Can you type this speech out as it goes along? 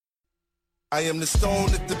I am the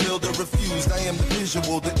stone that the builder refused. I am the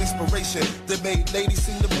visual, the inspiration that made ladies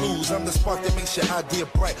sing the blues. I'm the spark that makes your idea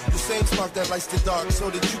bright. The same spark that lights the dark so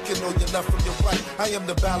that you can know your left from your right. I am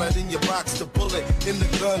the ballad in your box, the bullet in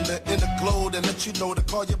the gun, the inner glow that let you know to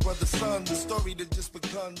call your brother son. The story that just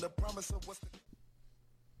begun, the promise of what's the...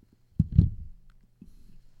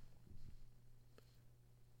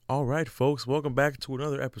 All right, folks, welcome back to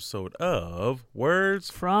another episode of Words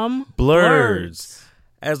from Blurs.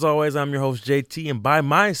 As always, I'm your host, JT, and by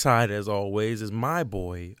my side, as always, is my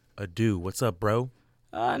boy, Adu. What's up, bro?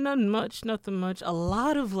 Nothing much. A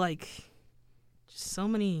lot of, just so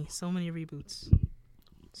many reboots.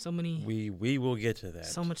 So many. We will get to that.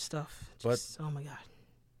 So much stuff. Oh, my God.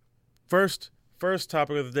 First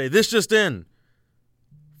topic of the day. This just in.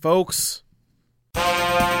 Folks.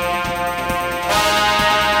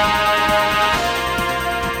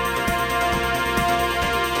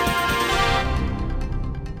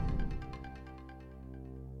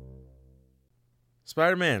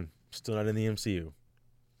 Spider-Man, still not in the MCU.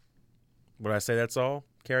 Would I say that's all?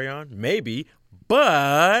 Carry on? Maybe.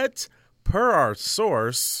 But, per our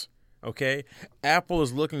source, okay, Apple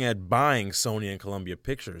is looking at buying Sony and Columbia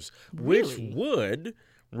Pictures, which would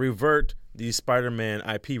revert the Spider-Man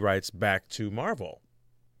IP rights back to Marvel.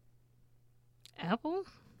 Apple?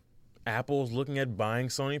 Apple's looking at buying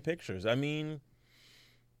Sony Pictures. I mean,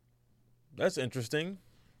 that's interesting.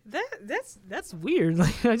 That's weird.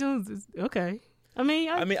 Okay.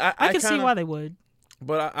 I can see why they would.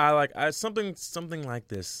 But I something like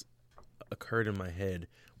this occurred in my head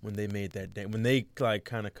when they made that when they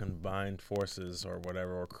kind of combined forces or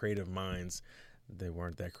whatever, or creative minds. They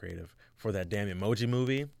weren't that creative for that damn Emoji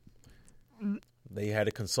movie. They had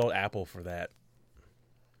to consult Apple for that.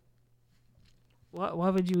 Why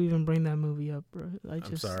would you even bring that movie up, bro?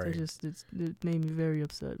 I'm sorry. It made me very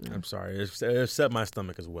upset, man. I'm sorry. It upset my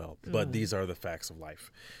stomach as well. But these are the facts of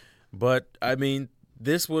life. But, I mean,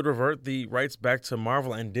 this would revert the rights back to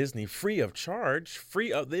Marvel and Disney free of charge. They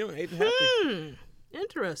don't even have to.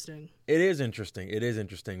 Interesting. It is interesting.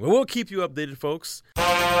 Well, we'll keep you updated, folks.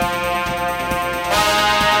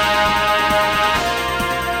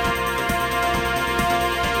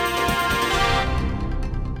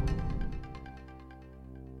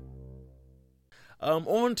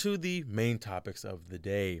 On to the main topics of the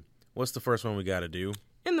day. What's the first one we got to do?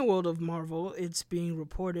 In the world of Marvel, it's being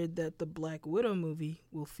reported that the Black Widow movie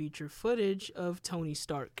will feature footage of Tony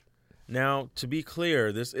Stark. Now, to be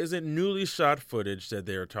clear, this isn't newly shot footage that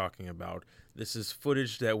they're talking about. This is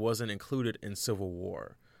footage that wasn't included in Civil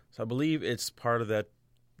War. So I believe it's part of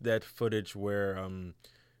that footage where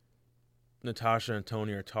Natasha and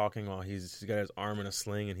Tony are talking while he's got his arm in a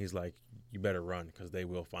sling and he's like, "You better run because they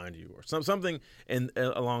will find you," or something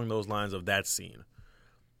along those lines of that scene.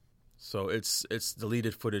 So it's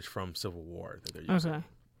deleted footage from Civil War that they're using.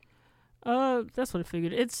 Okay. That's what I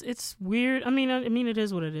figured. It's weird. I mean, it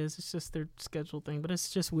is what it is. It's just their schedule thing. But it's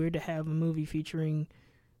just weird to have a movie featuring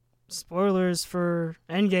spoilers for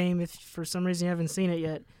Endgame if for some reason you haven't seen it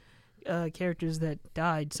yet. Characters that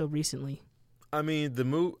died so recently. I mean,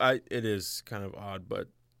 it is kind of odd, but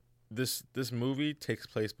this movie takes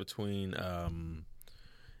place between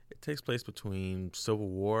Civil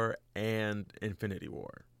War and Infinity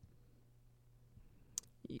War.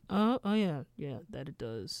 Oh yeah, that it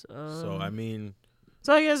does. So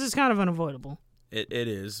I guess it's kind of unavoidable. It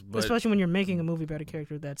is, but especially when you're making a movie about a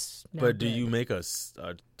character that's now But do dead. you make a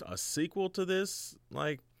sequel to this?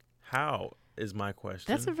 Like, how is my question?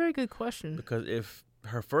 That's a very good question. Because if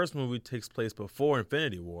her first movie takes place before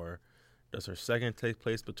Infinity War, does her second take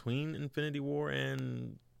place between Infinity War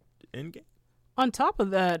and Endgame? On top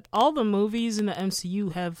of that, all the movies in the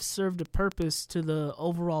MCU have served a purpose to the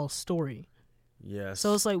overall story. Yes.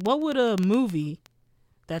 So it's like, what would a movie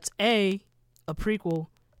that's A, a prequel,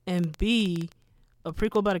 and B, a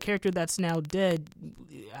prequel about a character that's now dead,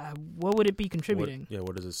 what would it be contributing?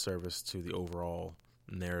 What is its service to the overall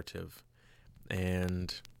narrative?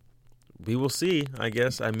 And we will see, I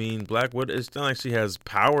guess. I mean, Black Widow, it's not like she has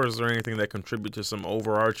powers or anything that contribute to some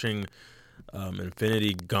overarching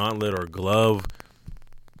Infinity Gauntlet or glove.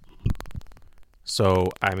 So,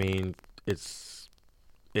 I mean, it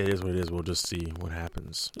is what it is. We'll just see what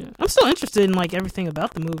happens. Yeah. I'm still interested in everything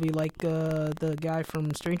about the movie, the guy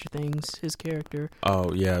from Stranger Things, his character.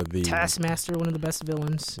 Oh yeah, the Taskmaster, one of the best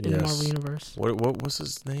villains in the Marvel universe. What was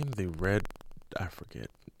his name? I forget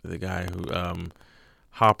the guy who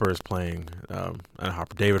Hopper is playing.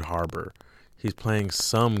 David Harbour. He's playing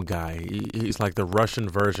some guy. He's like the Russian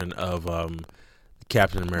version of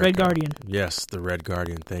Captain America. Red Guardian. Yes, the Red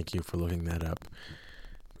Guardian. Thank you for looking that up.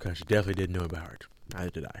 Because you definitely didn't know about it. Neither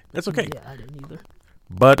did I. That's okay. Yeah, I didn't either.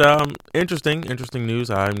 But interesting news.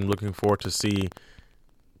 I'm looking forward to seeing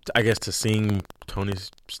Tony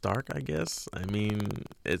Stark. I guess. I mean,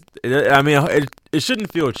 it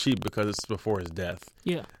shouldn't feel cheap because it's before his death.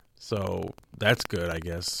 Yeah. So that's good, I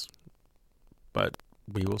guess. But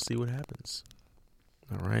we will see what happens.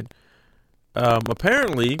 All right.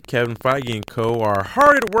 Apparently, Kevin Feige and co. are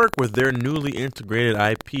hard at work with their newly integrated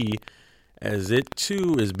IP, as it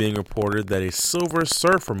too is being reported that a Silver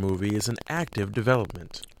Surfer movie is in active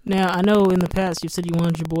development. Now, I know in the past you said you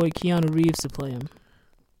wanted your boy Keanu Reeves to play him.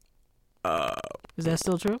 Is that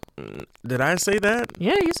still true? Did I say that?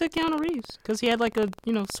 Yeah, you said Keanu Reeves because he had like a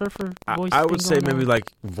surfer voice. I would say maybe on.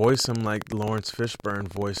 like voice him like Lawrence Fishburne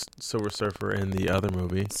voiced Silver Surfer in the other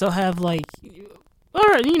movie. So have like,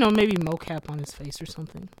 or maybe mocap on his face or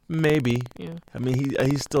something. Maybe. Yeah. I mean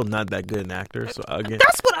he's still not that good an actor. So again,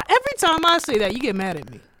 that's what every time I say that you get mad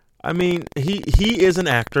at me. I mean he is an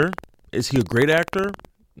actor. Is he a great actor?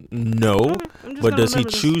 No. But does he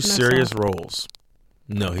choose serious roles?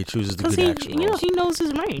 No, he chooses the good action roles. He knows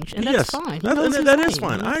his range, and that's fine. That is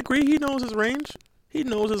fine. I agree. He knows his range. He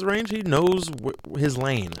knows his range. He knows his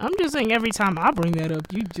lane. I'm just saying, every time I bring that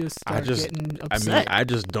up, you just start getting upset. I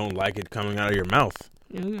just don't like it coming out of your mouth.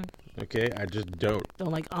 Yeah. Okay, I just don't.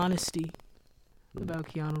 Don't like honesty about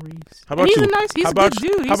Keanu Reeves. How about he's you? He's a good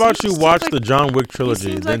dude. How about you watch the John Wick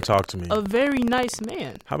trilogy and then talk to me? A very nice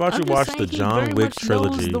man. How about you watch the John Wick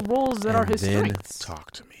trilogy knows the roles that are his then strengths.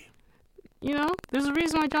 Talk to me. There's a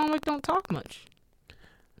reason why John Wick don't talk much.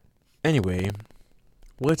 Anyway,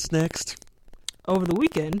 what's next? Over the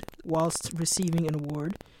weekend, whilst receiving an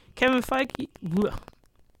award, Kevin Feige...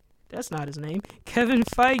 That's not his name. Kevin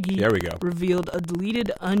Feige there we go. revealed a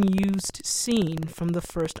deleted, unused scene from the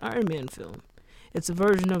first Iron Man film. It's a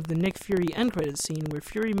version of the Nick Fury end credits scene where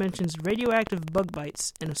Fury mentions radioactive bug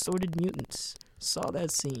bites and assorted mutants. Saw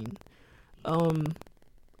that scene.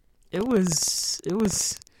 It was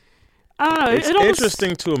I don't know. It's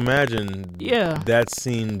interesting to imagine that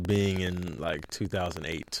scene being in like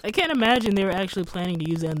 2008. I can't imagine they were actually planning to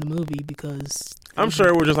use that in the movie because I'm sure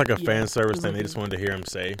it was just like a fan service thing. They just wanted to hear him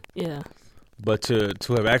say. Yeah. But to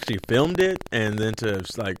have actually filmed it and then to have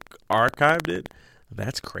like archived it,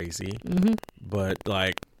 that's crazy. Mm-hmm. But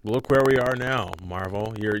like, look where we are now,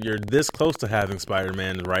 Marvel. You're this close to having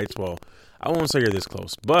Spider-Man rights. Well, I won't say you're this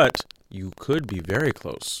close, but you could be very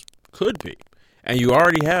close. Could be. And you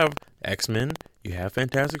already have X-Men, you have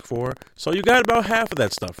Fantastic Four, so you got about half of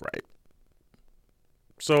that stuff right.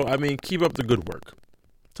 So, I mean, keep up the good work.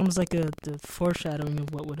 It's almost like the foreshadowing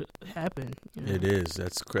of what would happen. It is.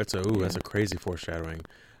 That's a crazy foreshadowing.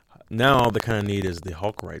 Now all they kind of need is the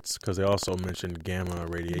Hulk rights because they also mentioned gamma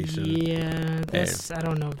radiation. Yeah, I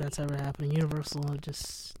don't know if that's ever happening. Universal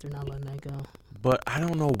they're not letting that go. But I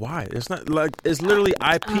don't know why. It's not like it's literally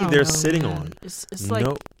IP they're sitting on. It's like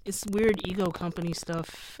it's weird ego company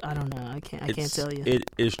stuff. I don't know. I can't tell you. It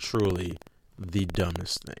is truly the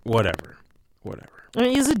dumbest thing. Whatever. I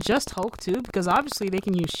mean, is it just Hulk too? Because obviously they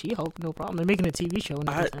can use She-Hulk, no problem. They're making a TV show and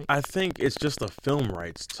everything. I think it's just the film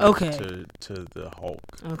rights to the Hulk.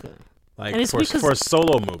 Okay. Like and for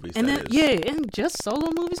solo movies. And that is. And just solo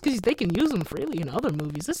movies because they can use them freely in other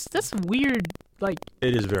movies. That's weird. Like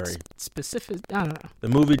it is very specific. I don't know. The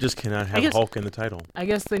movie just cannot have Hulk in the title. I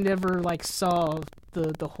guess they never saw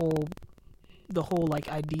the whole like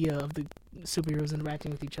idea of the superheroes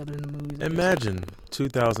interacting with each other in the movies. Imagine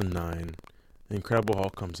 2009. The Incredible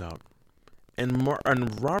Hulk comes out, and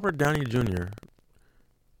Robert Downey Jr.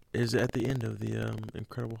 is at the end of the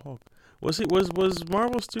Incredible Hulk. Was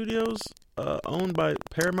Marvel Studios owned by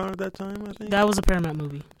Paramount at that time? I think that was a Paramount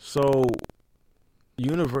movie. So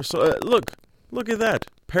Universal, look at that.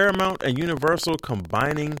 Paramount and Universal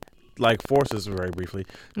combining forces very briefly,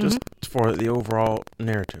 just for the overall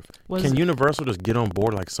narrative. Can Universal just get on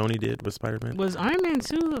board like Sony did with Spider-Man? Was Iron Man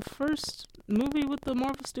 2 the first movie with the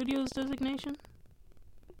Marvel Studios designation?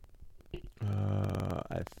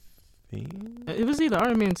 I think it was either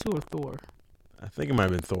Iron Man 2 or Thor. I think it might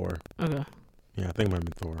have been Thor. Okay. Yeah, I think it might have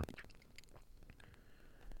been Thor.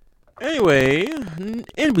 Anyway,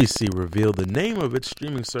 NBC revealed the name of its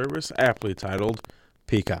streaming service, aptly titled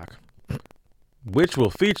Peacock, which will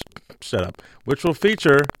feature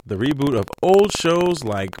the reboot of old shows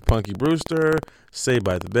like Punky Brewster, Saved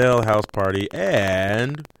by the Bell, House Party,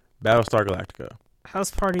 and Battlestar Galactica.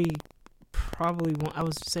 House Party probably won't. I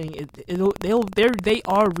was saying they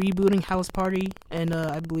are rebooting House Party, and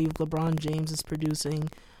I believe LeBron James is producing.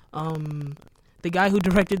 The guy who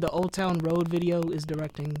directed the Old Town Road video is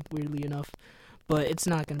directing, weirdly enough, but it's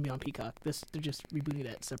not going to be on Peacock. They're just rebooting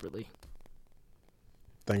that separately.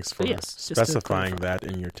 Thanks for specifying that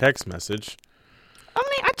in your text message.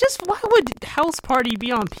 Why would House Party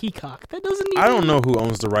be on Peacock? That doesn't even... I don't know who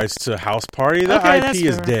owns the rights to House Party. That Okay, IP that's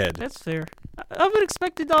is fair. dead. That's fair. I would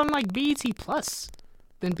expect it on like BET Plus.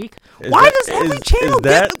 Then Peacock. Is Why that- does every is- channel is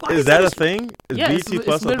that get... why is that a this- thing? Is Yeah, BT it's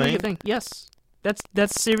Plus a literally thing? Yes,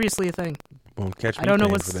 that's seriously a thing. Won't catch me I don't know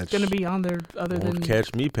paying what's for that gonna sh- be on there other Won't than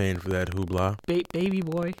catch me paying for that hoopla. Baby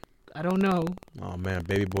Boy. I don't know. Oh man,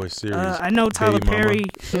 Baby Boy series. I know Tyler Baby Mama. Perry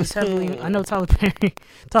is heavily. I know Tyler Perry.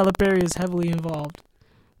 Tyler Perry is heavily involved.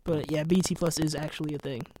 But yeah, BT Plus is actually a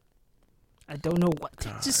thing. I don't know what.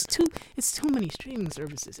 It's just too. It's too many streaming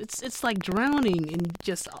services. It's like drowning in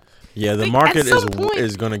just. Yeah, the Like, market at some point-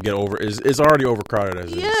 is gonna get over. Is already overcrowded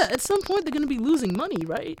as it is. Yeah, at some point they're gonna be losing money,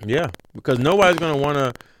 right? Yeah, because nobody's gonna want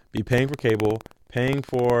to be paying for cable, paying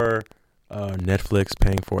for Netflix,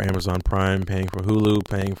 paying for Amazon Prime, paying for Hulu,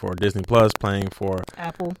 paying for Disney Plus, paying for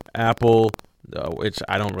Apple, which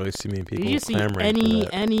I don't really see many people Did you see clamoring for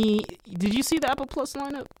that. Did you see the Apple Plus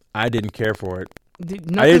lineup? I didn't care for it.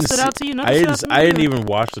 Nothing stood out to you. I didn't even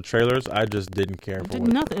watch the trailers. I just didn't care for it.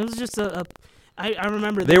 Nothing. It was just I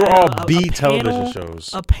remember They were had all a B television panel-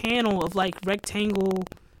 shows. A panel of like rectangle,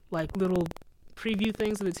 like little preview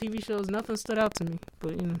things of the TV shows. Nothing stood out to me,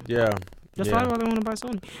 but you know. Yeah. That's yeah. probably why they want to buy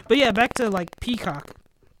Sony. But yeah, back to like Peacock.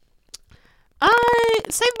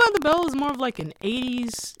 Saved by the Bell is more of like an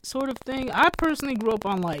 80s sort of thing. I personally grew up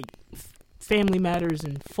on like Family Matters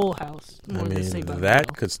and Full House. More I than mean, Saved by the that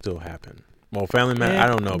Bell. could still happen. Well, Family Man, Yeah. I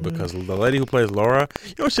don't know, because the lady who plays Laura,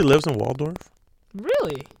 you know, she lives in Waldorf.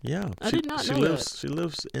 Really? Yeah, I did not she know lives. She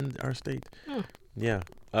lives in our state. Hmm. Yeah.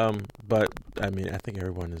 But I mean, I think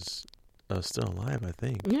everyone is still alive. I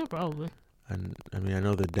think. Yeah, probably. And I mean, I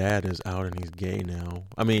know the dad is out and he's gay now.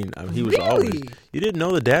 I mean, he was Really? always. You didn't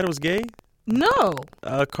know the dad was gay? No.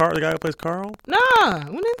 The guy who plays Carl. Nah.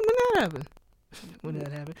 When that happen? When did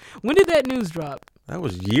that happen? When did that news drop? That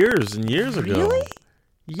was years and years ago. Really?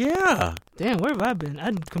 Yeah. Damn, where have I been?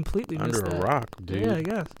 I completely missed Under that. a rock, dude. Yeah, I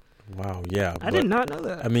guess. Wow. Yeah. I did not know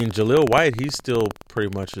that. I mean, Jaleel White, he's still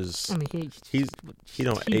pretty much is. I mean, He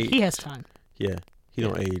don't age. he has time. Yeah, he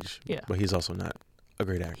don't age. Yeah. But he's also not a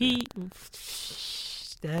great actor.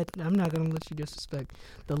 I'm not gonna let you disrespect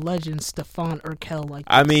the legend Stefan Urkel like.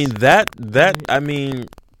 I mean that. I mean,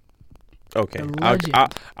 okay, The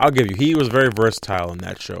legend. I'll give you. He was very versatile in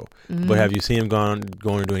that show. Mhm. But have you seen him going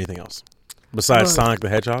to do anything else besides Look, Sonic the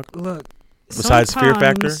Hedgehog? Look. Besides Fear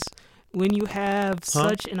Factor? sometimes when you have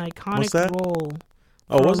such an What's iconic that? role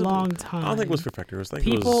Oh, for was a it? long time, I don't think it was Fear Factor. It was like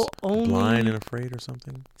people it was only Blind and Afraid or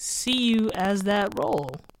something. see you as that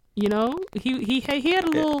role. You know, he had a little he had a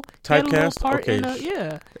little Typecast? part Okay. in Yeah, a a he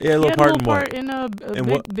little had a little part in part what? in a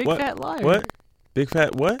In big what? fat liar. What? Big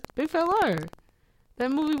Fat what? Big Fat Liar. That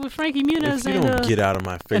movie with Frankie If Muniz you and don't get out of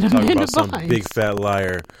my face and talking Amanda about some Bynes. big fat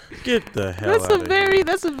liar, get the hell that's out a of very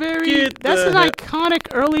here. that's an the hell- iconic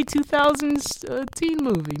early 2000s teen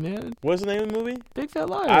movie, man. What's the name of the movie? Big Fat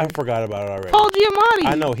Liar. I forgot about it already. Paul Giamatti.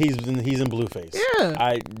 I know he's in Blueface. Yeah.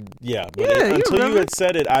 But Yeah, you until you remember. had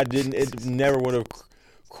said it, I didn't. It never would have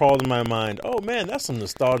crawled in my mind. Oh man, that's some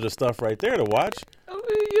nostalgia stuff right there to watch. I mean,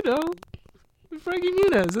 you know, Frankie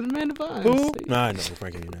Muniz and Amanda Bynes. Who? Nah, I know who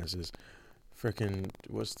Frankie Muniz is. Freaking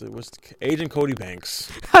what's the Agent Cody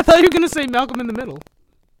Banks? I thought you were gonna say Malcolm in the Middle.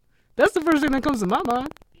 That's the first thing that comes to my mind.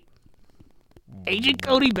 Agent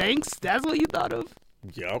Cody Banks. That's what you thought of.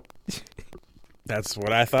 Yep. That's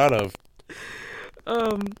what I thought of.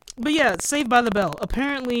 But yeah, Saved by the Bell.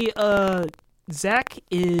 Apparently, Zach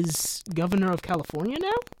is governor of California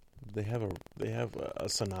now. They have a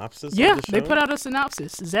synopsis. Yeah, of the they show? put out a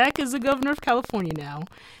synopsis. Zach is the governor of California now,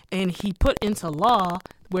 and he put into law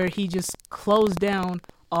where he just closed down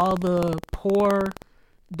all the poor,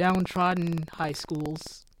 downtrodden high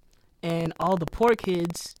schools, and all the poor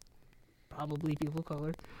kids, probably people of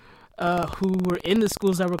color, who were in the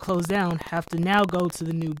schools that were closed down, have to now go to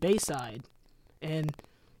the new Bayside. And,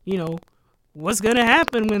 you know, what's going to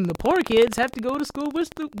happen when the poor kids have to go to school with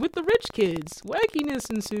the rich kids? Wackiness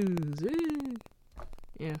ensues.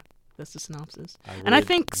 Yeah, that's the synopsis. And I really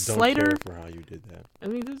think don't Slater... care for how you did that. I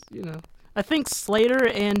mean, this, you know, I think Slater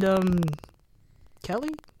and Kelly,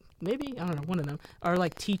 maybe, I don't know, one of them, are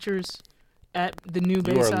like teachers at the new You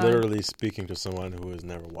Bayside. are literally speaking to someone who has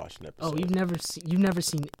never watched an episode. Oh, you've never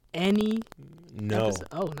seen any No. episode?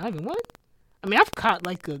 Oh, not even what? I mean, I've caught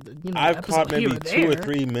like I've episode caught maybe here 2 or there.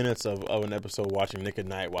 3 minutes of an episode watching Nick at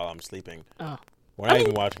Night while I'm sleeping. Oh. We're not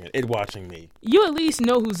even watching it. It's watching me. You at least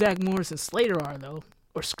know who Zach Morris and Slater are, though,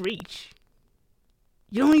 or Screech.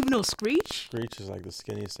 You don't even know Screech? Screech is like the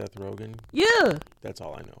skinny Seth Rogen. Yeah, That's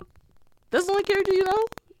all I know. that's the only character you know.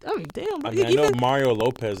 I mean, damn. I mean, I know Mario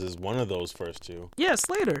Lopez is one of those first two. Yeah,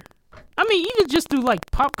 Slater. I mean, even just through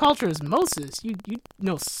like pop culture osmosis, you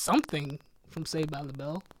know something from Saved by the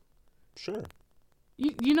Bell. Sure.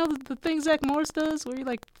 You know the thing Zach Morris does, where he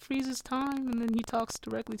like freezes time and then he talks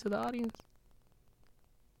directly to the audience.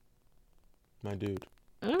 My dude.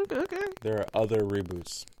 Okay. There are other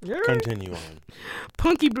reboots. You're right. Continue on.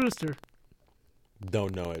 Punky Brewster.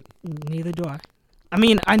 Don't know it. Neither do I. I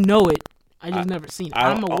mean, I know it. I just never seen it.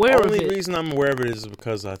 I'm aware of it. The only reason I'm aware of it is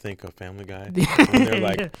because I think of Family Guy. When they're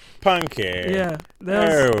like, Punky. Yeah.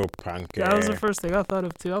 Punky. That was the first thing I thought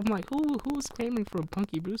of, too. I'm like, who's claiming for a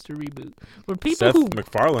Punky Brewster reboot? Were people Seth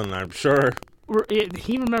MacFarlane, I'm sure.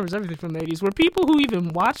 He remembers everything from the 80s. Were people who even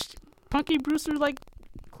watched Punky Brewster, like,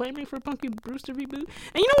 claiming for a Punky Brewster reboot?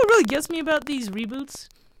 And you know what really gets me about these reboots?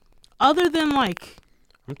 Other than, like...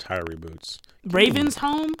 I'm tired of reboots. Raven's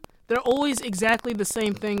Home, they're always exactly the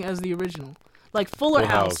same thing as the original. Like Fuller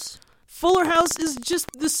House. Fuller House is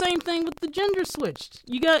just the same thing with the gender switched.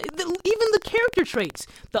 You got even the character traits.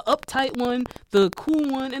 The uptight one, the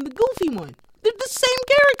cool one, and the goofy one. They're the same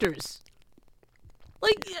characters.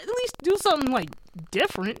 Like, at least do something, like,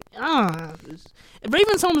 different.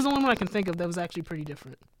 Raven's Home is the only one I can think of that was actually pretty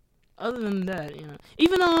different. Other than that, you know.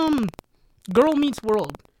 Even, Girl Meets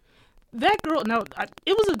World. That girl, now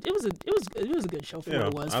it was a good show for what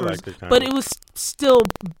it was. I liked it, but it was still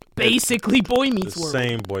basically Boy Meets World.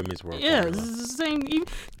 Same Boy Meets World. Yeah, it's the same.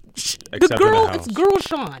 Except It's Girl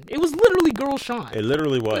Sean. It was literally Girl Sean. It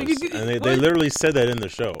literally was, and they literally said that in the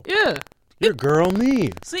show. Yeah, your girl me.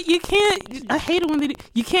 So you can't. I hate it when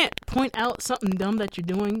you can't point out something dumb that you're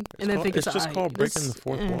doing and then think it's just called breaking the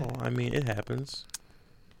fourth wall. I mean, it happens.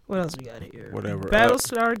 What else we got here? Whatever.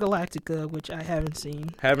 Battlestar Galactica, which I haven't seen.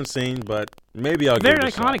 Haven't seen, but maybe I'll give it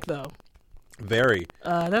a shot. Very iconic, though. Very.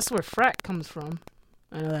 That's where Frack comes from.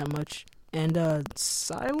 I know that much. And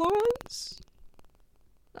Cylons,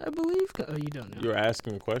 I believe. Oh, you don't know. You're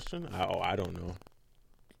asking a question? I don't know.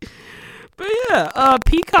 But yeah,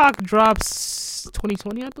 Peacock drops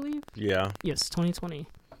 2020, I believe. Yeah. Yes, 2020.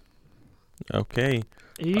 Okay.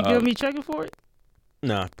 Are you gonna be checking for it?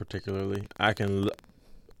 Not particularly. I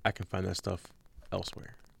can find that stuff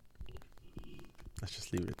elsewhere. Let's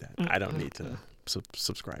just leave it at that. I don't need to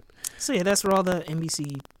subscribe. So yeah, that's where all the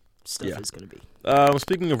NBC stuff is going to be.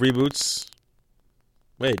 Speaking of reboots,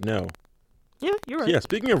 wait, no. Yeah, you're right. Yeah,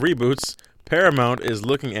 speaking of reboots, Paramount is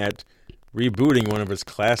looking at rebooting one of its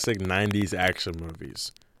classic 90s action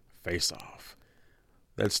movies, Face Off,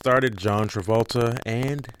 that started John Travolta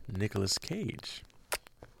and Nicolas Cage.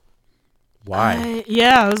 Why?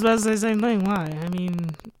 I was about to say the same thing. Why? I mean,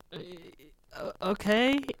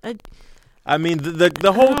 okay. I mean,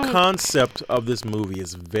 the whole concept of this movie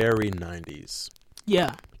is very 90s.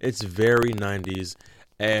 Yeah. It's very 90s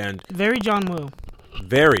and... Very John Woo.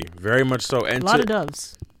 Very, very much so. And a lot of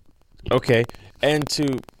doves. Okay. And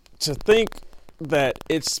to think that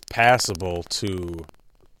it's passable to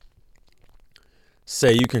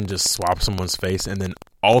say you can just swap someone's face and then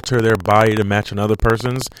alter their body to match another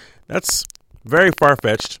person's, that's very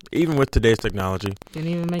far-fetched, even with today's technology. Didn't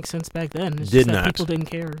even make sense back then. It's Did just that not. People didn't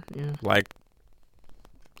care. Yeah. Like,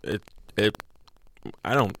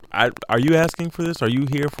 are you asking for this? Are you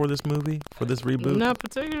here for this movie? For this reboot? Not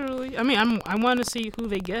particularly. I mean, I want to see who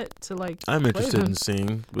they get to, like, I'm interested them. in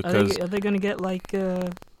seeing, because... Are they going to get, like,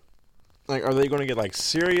 are they going to get, like,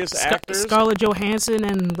 serious actors? Scarlett Johansson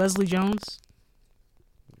and Leslie Jones?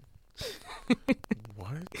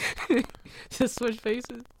 What? Just switch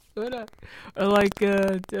faces? What up? Or like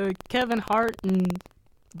Kevin Hart and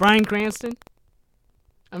Bryan Cranston.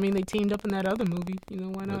 I mean, they teamed up in that other movie. You know,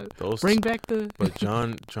 why not bring back the... But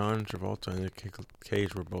John Travolta and Nick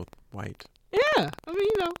Cage were both white. Yeah, I mean,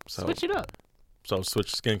 you know, switch it up. So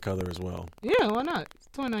switch skin color as well. Yeah, why not? It's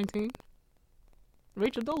 2019.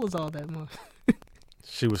 Rachel Dolezal that month.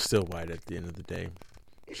 She was still white at the end of the day.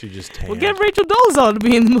 She just tanned. Well, get Rachel Dolezal to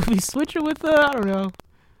be in the movie. Switch her with, I don't know.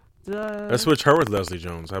 Let's switch her with Leslie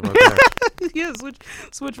Jones. How about that? Yeah,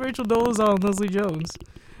 switch Rachel Dolezal and Leslie Jones.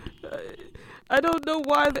 I don't know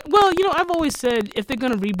why. Well, you know, I've always said if they're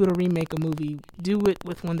gonna reboot or remake a movie, do it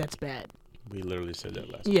with one that's bad. We literally said that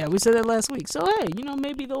last week. Yeah, we said that last week. So hey, you know,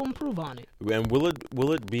 maybe they'll improve on it. And will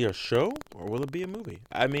it be a show or will it be a movie?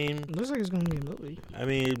 I mean, looks like it's gonna be a movie. I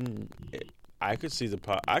mean, I could see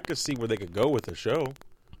where they could go with a show,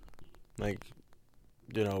 like,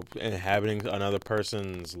 you know, inhabiting another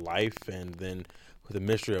person's life, and then with the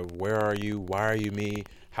mystery of where are you, why are you me,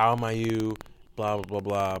 how am I you, blah blah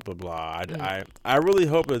blah blah blah blah. I really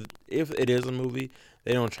hope that if it is a movie,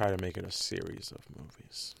 they don't try to make it a series of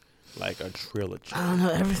movies, like a trilogy. I don't know.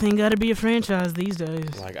 Everything got to be a franchise these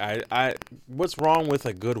days. Like what's wrong with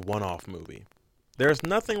a good one-off movie? There's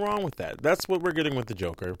nothing wrong with that. That's what we're getting with the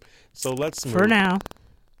Joker. So let's move. For now.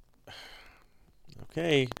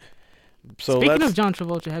 Okay. So Speaking of John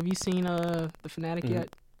Travolta, have you seen The Fanatic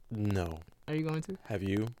yet? No. Are you going to? Have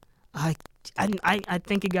you? I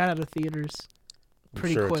think it got out of theaters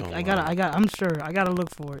pretty sure it's quick. online. I'm sure I gotta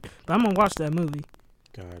look for it. But I'm gonna watch that movie.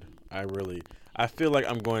 God, I feel like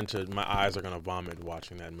my eyes are gonna vomit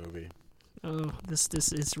watching that movie. Oh, this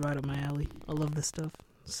is right up my alley. I love this stuff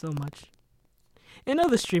so much. In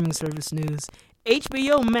other streaming service news,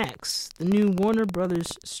 HBO Max, the new Warner Brothers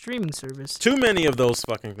streaming service. Too many of those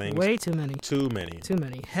fucking things. Way too many. Too many. Too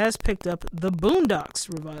many. Has picked up The Boondocks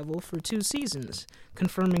revival for 2 seasons,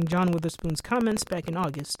 confirming John Witherspoon's comments back in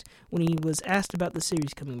August when he was asked about the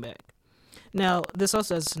series coming back. Now, this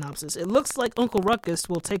also has a synopsis. It looks like Uncle Ruckus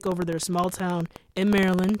will take over their small town in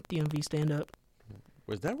Maryland, DMV stand-up.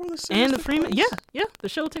 Was that where the series And the took Freeman, place? yeah, the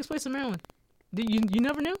show takes place in Maryland. You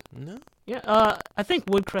never knew? No. Yeah, I think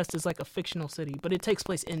Woodcrest is like a fictional city, but it takes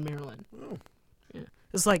place in Maryland. Oh. Yeah,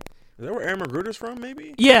 it's like Is that where Aaron McGruder's from,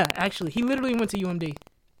 maybe? yeah, actually, he literally went to UMD.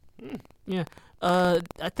 Yeah,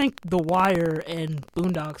 I think The Wire and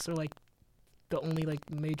Boondocks are like the only like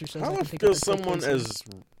major shows. How I I can think feel of that take someone place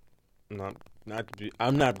in. as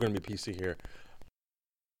I'm not going to be PC here.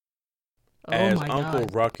 Oh As my Uncle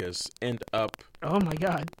god! Ruckus end up Oh my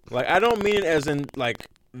god! like I don't mean it as in like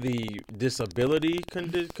the disability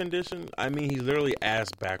condition. I mean he's literally ass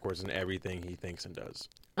backwards in everything he thinks and does.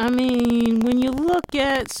 I mean, when you look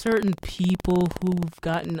at certain people who've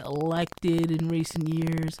gotten elected in recent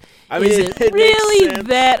years, I mean, is it it makes really sense.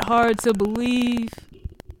 that hard to believe?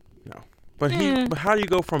 No, but Yeah. but how do you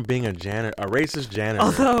go from being a racist janitor,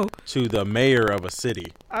 Although to the mayor of a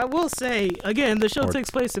city? I will say again, the show Or- takes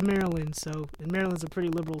place in Maryland, and Maryland's a pretty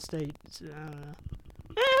liberal state. So, I don't know.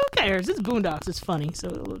 Who cares? It's Boondocks. It's funny, so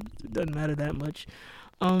it doesn't matter that much.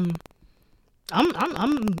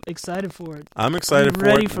 I'm excited for it. I'm excited I'm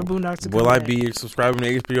ready for it. for Boondocks to come Will I back. be subscribing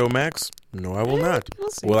to HBO Max? No, I will not. We'll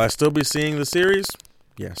see. Will I still be seeing the series?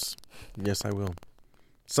 Yes. Yes, I will.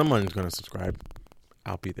 Someone's going to subscribe.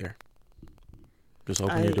 I'll be there. Just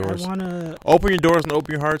open your doors. I wanna. Open your doors and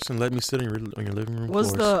open your hearts and let me sit on your living room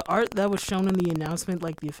Was floors. the art that was shown in the announcement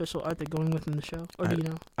like the official art they're going with in the show, or do you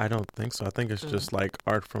know? I don't think so. I think it's just like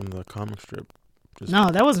art from the comic strip. Just No,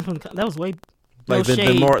 that wasn't from. That was way. like no the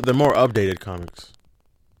shade. more updated comics.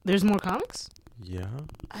 There's more comics. Yeah.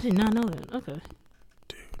 I did not know that. Okay.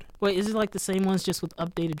 Dude. Wait, is it like the same ones just with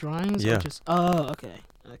updated drawings? Yeah. Or just, oh, okay.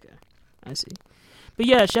 Okay. I see. But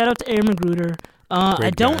yeah, shout out to Aaron McGruder. I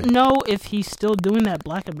Great don't guy. know if he's still doing that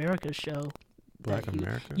Black America show. Black that he-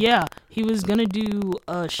 America? Yeah, he was going to do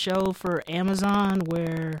a show for Amazon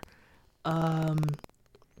where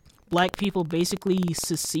black people basically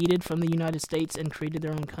seceded from the United States and created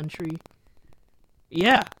their own country.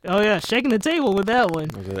 Yeah. Oh, yeah. Shaking the table with that one.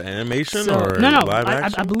 Was it animation So, or no, live I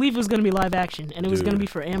action? believe it was going to be live action, and it was going to Dude. be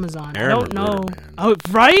for Amazon. Aaron I don't know. McGruder, man. Oh,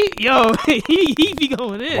 right? Yo, he be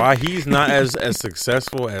going in. Why he's not as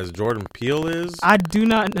successful as Jordan Peele is? I do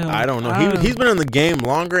not know. I don't know. He's been in the game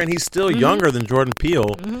longer, and he's still younger than Jordan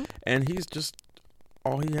Peele, and he's just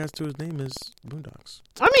all he has to his name is Boondocks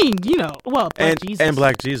I mean, you know, well, Black Jesus. and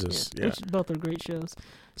Black Jesus. Yeah. Which both are great shows.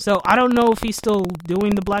 So I don't know if he's still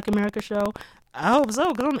doing the Black America show. I hope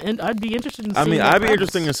so, because I'd be interested in seeing I mean, that I'd be premise.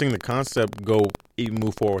 interested in seeing the concept even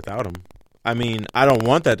move forward without him. I mean, I don't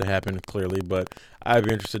want that to happen clearly, but I'd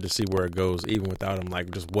be interested to see where it goes even without him. Like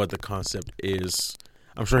just what the concept is.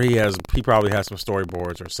 I'm sure he probably has some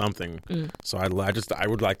storyboards or something. So I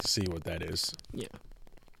would like to see what that is. Yeah.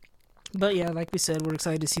 But yeah, like we said, we're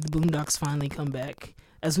excited to see the Boondocks finally come back,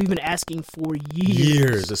 as we've been asking for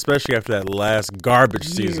years. Especially after that last garbage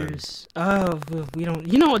season. Years. Oh, we don't.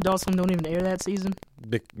 You know, Adult Swim don't even air that season.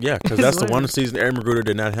 Yeah, because that's the one season Aaron McGruder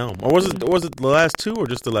did not helm. Or was it the last two or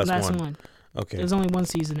just the last one? Okay. It was only one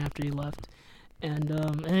season after he left, and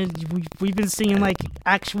we've been seeing like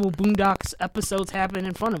actual Boondocks episodes happen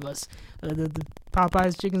in front of us. The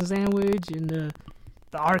Popeye's chicken sandwich and the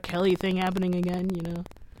R. Kelly thing happening again. You know.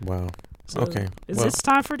 Wow. So Okay. It's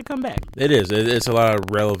time for it to come back. It is. It's a lot of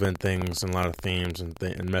relevant things and a lot of themes and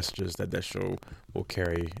messages that show will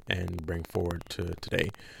carry and bring forward to today.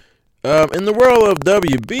 In the world of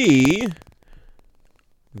WB,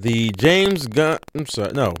 the James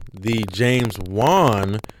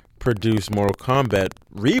Wan produced Mortal Kombat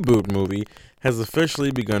reboot movie has officially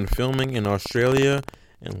begun filming in Australia,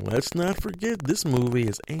 and let's not forget this movie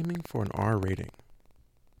is aiming for an R rating.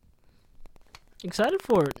 Excited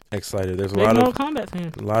for it. Excited. There's a Big lot Mortal of Kombat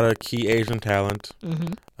fan. a lot of key Asian talent.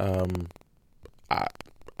 Mm-hmm.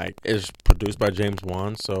 It's produced by James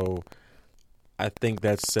Wan, so I think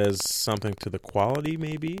that says something to the quality,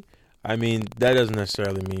 maybe. I mean, that doesn't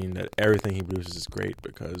necessarily mean that everything he produces is great,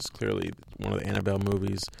 because clearly one of the Annabelle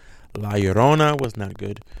movies, La Llorona, was not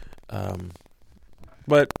good.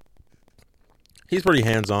 But he's pretty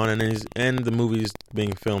hands-on, and the movie's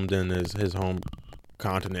being filmed in his home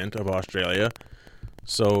continent of Australia.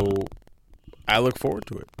 So I look forward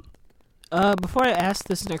to it. Before I ask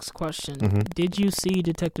this next question, did you see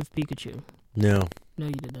Detective Pikachu? No. No,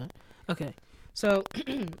 you did not. Okay. So,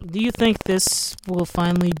 do you think this will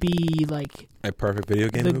finally be like A perfect video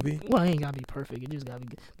game movie? Well, it ain't gotta be perfect. It just gotta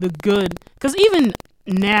be the good. Because even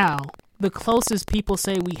now, the closest people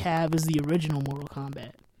say we have is the original Mortal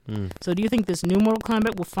Kombat. So, do you think this new Mortal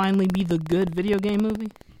Kombat will finally be the good video game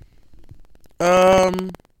movie? I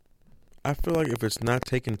feel like if it's not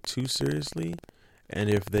taken too seriously, and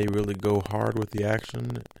if they really go hard with the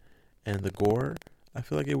action and the gore, I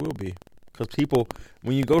feel like it will be. Because people,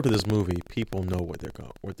 when you go to this movie, people know what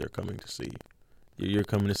they're coming to see. You're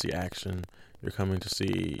coming to see action. You're coming to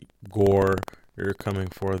see gore. You're coming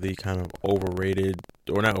for the kind of overrated,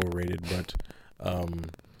 or not overrated, but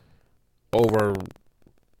over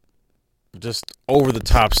the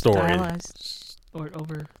top story. Stylized or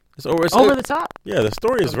over. It's over the top. Yeah, the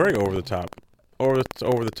story is very over the top. Over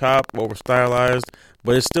the top, over stylized,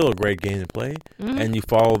 but it's still a great game to play, and you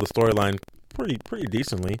follow the storyline pretty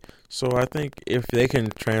decently. So I think if they can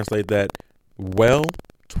translate that well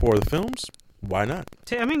for the films, why not?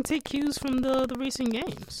 Take cues from the recent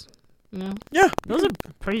games. You know? Yeah, those are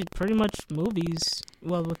pretty much movies.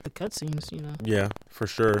 Well, with the cutscenes, you know. Yeah, for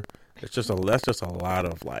sure. That's just a lot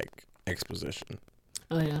of like exposition.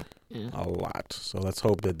 Oh yeah. A lot. So let's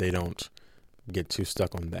hope that they don't get too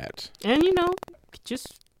stuck on that. And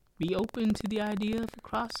just be open to the idea of a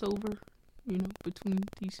crossover, between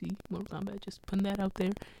DC, Mortal Kombat. Just putting that out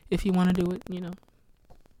there. If you want to do it,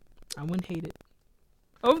 I wouldn't hate it.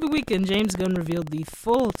 Over the weekend, James Gunn revealed the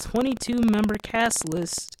full 22-member cast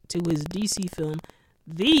list to his DC film,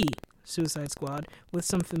 The Suicide Squad, with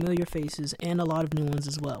some familiar faces and a lot of new ones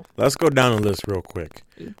as well. Let's go down the list real quick.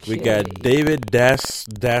 Okay. We got David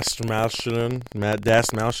Dastmalchian.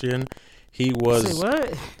 He was. Say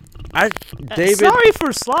what? David. Sorry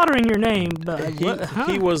for slaughtering your name, but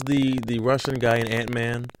he was the Russian guy in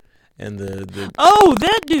Ant-Man, and the. Oh,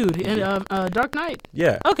 that dude in Dark Knight.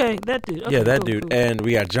 Yeah. Okay, that dude. Okay, yeah, that dude. Cool. And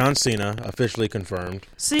we got John Cena officially confirmed.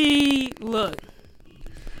 See, look.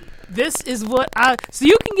 This is what so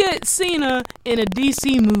you can get Cena in a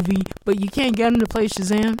DC movie, but you can't get him to play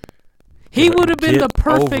Shazam. He would have been the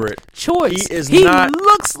perfect choice. He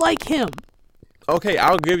looks like him. Okay,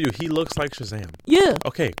 I'll give you. He looks like Shazam. Yeah.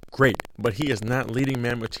 Okay, great, but he is not leading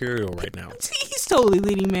man material right now. He's totally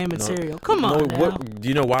leading man material. Come on. Now. Do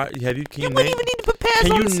you know why? Can you wouldn't even need to put pads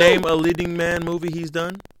Can on you name a leading man movie he's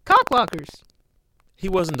done? Cockblockers. He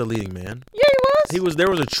wasn't the leading man. Yeah, he was. There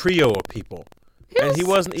was a trio of people. He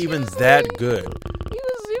wasn't even that good. He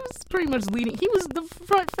was pretty much leading. He was the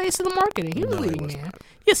front face of the marketing. He was leading man. Not.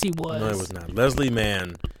 Yes, he was. No, he was not. Leslie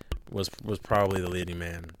Mann was probably the leading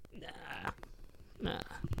man. Nah.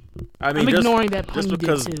 I mean, I'm ignoring that pun you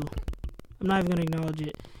did too. I'm not even going to acknowledge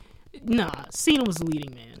it. Nah, Cena was the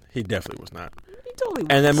leading man. He definitely was not. He totally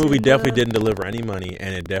was. And that movie definitely didn't deliver any money,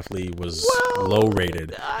 and it definitely was low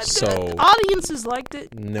rated. So audiences liked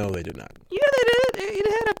it. No, they did not. Yeah, they did. It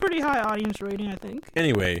had a pretty high audience rating, I think.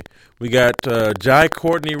 Anyway, we got Jai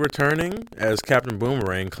Courtney returning as Captain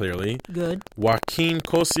Boomerang, clearly. Good. Joaquin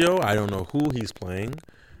Cosio, I don't know who he's playing.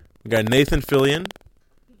 We got Nathan Fillion.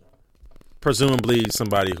 Presumably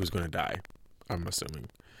somebody who's going to die, I'm assuming.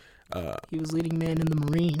 He was leading man in the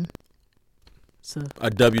Marine. So. A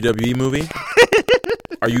WWE movie?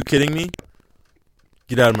 Are you kidding me?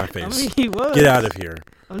 Get out of my face. I mean, he was. Get out of here.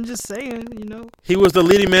 I'm just saying, He was the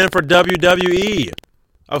leading man for WWE.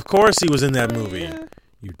 Of course he was in that movie. Yeah.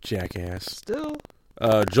 You jackass. Still.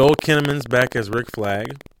 Joel Kinnaman's back as Rick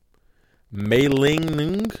Flag. Mei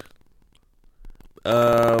Ling.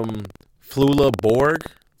 Flula Borg.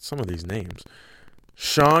 Some of these names.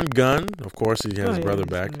 Sean Gunn, of course, he has his brother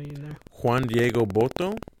back. Juan Diego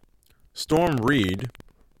Boto. Storm Reed,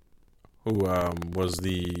 who was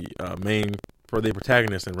the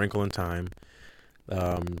protagonist in Wrinkle in Time.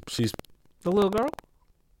 She's the little girl.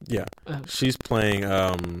 Yeah, she's playing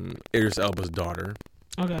Idris Elba's daughter.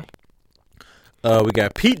 Okay. We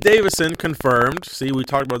got Pete Davidson confirmed. See, we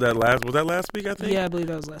talked about that Was that last week? I think. Yeah, I believe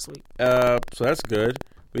that was last week. So that's good.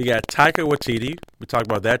 We got Taika Waititi. We talked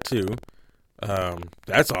about that too.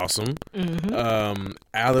 That's awesome. Mm-hmm.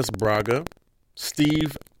 Alice Braga,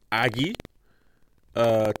 Steve Agee,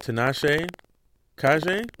 Tinashe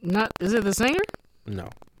Kaje. Is it the singer? No.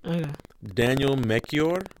 Okay. Daniel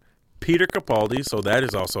Melchior, Peter Capaldi, so that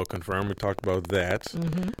is also confirmed. We talked about that.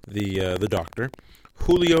 The Doctor.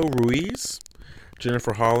 Julio Ruiz,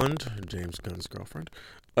 Jennifer Holland, James Gunn's girlfriend.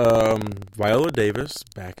 Viola Davis,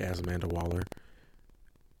 back as Amanda Waller.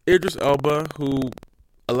 Idris Elba, who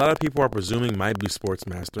a lot of people are presuming might be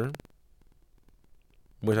Sportsmaster,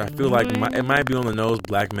 which I feel like it might be on the nose,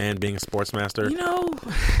 black man being a Sportsmaster. You know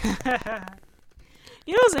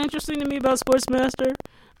what's interesting to me about Sportsmaster?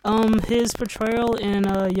 His portrayal in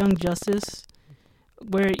Young Justice,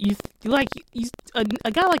 where a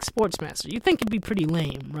guy like Sportsmaster, you think it'd be pretty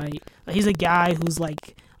lame, right? Like, he's a guy who's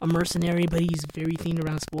like a mercenary, but he's very themed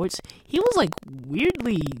around sports. He was like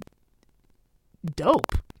weirdly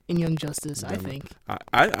dope in Young Justice, I think.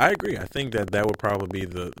 I agree. I think that would probably be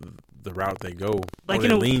the route they go, like, or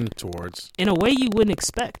they lean towards. In a way you wouldn't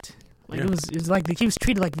expect. Like, it was like he was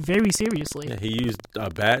treated like very seriously. Yeah, he used a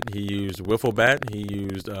bat. He used wiffle bat. He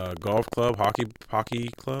used a golf club, hockey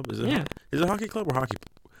club. Is it hockey club or hockey?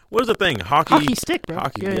 What is the thing? Hockey stick, bro.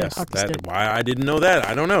 Hockey, yeah, yes. hockey That's stick. why I didn't know that.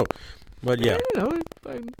 I don't know. But yeah.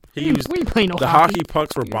 He used we ain't playing no the hockey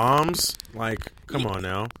pucks were bombs. Like, come on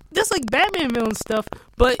now. That's like Batman villain stuff,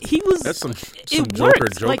 but he was. That's some it Joker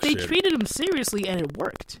worked. joke Like, they shit. treated him seriously, and it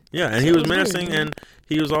worked. Yeah, and So he was it was menacing, weird, and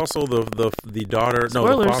he was also the daughter. Spoilers.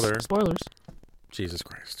 No, the father. Spoilers. Jesus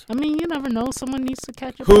Christ. I mean, you never know. Someone needs to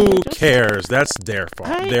catch up. Who cares? That's their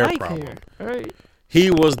fault. Their I problem. care. All right.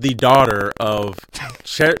 He was the daughter of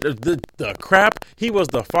the crap. He was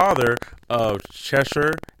the father of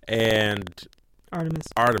Cheshire and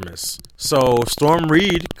Artemis. So Storm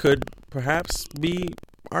Reed could perhaps be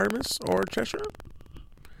Artemis or Cheshire.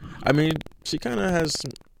 I mean, she kind of has.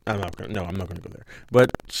 I'm not going to go there.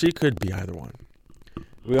 But she could be either one.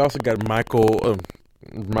 We also got Michael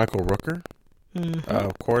Rooker.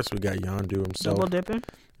 Of course, we got Yondu himself. Double dipping.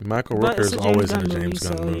 Michael Rooker is always in a James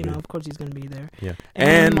Gunn movie. You know, of course he's going to be there. Yeah,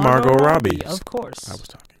 and Margot Robbie, of course. I was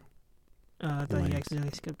talking. I thought you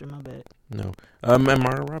accidentally skipped her. My bad. No, and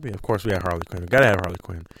Margot Robbie. Of course, we had Harley Quinn. We gotta have Harley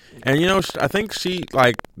Quinn. And I think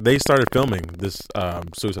they started filming this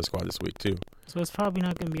Suicide Squad this week too. So it's probably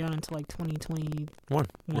not going to be out until like 2021.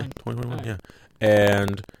 Yeah, 2021. Right. Yeah,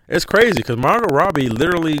 and it's crazy because Margot Robbie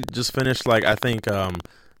literally just finished I think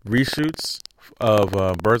reshoots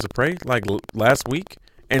of Birds of Prey last week.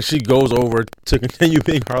 And she goes over to continue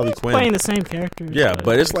being Harley Quinn. Playing the same character. Yeah,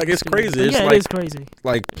 but it's crazy. It's it is crazy.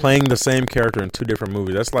 Like playing the same character in two different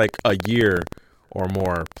movies. That's like a year or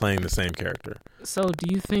more playing the same character. So do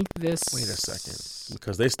you think this... Wait a second.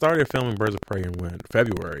 Because they started filming Birds of Prey in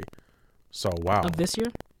February. So, wow. Of this year?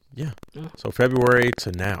 Yeah. Oh. So February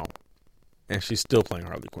to now. And she's still playing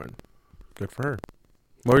Harley Quinn. Good for her.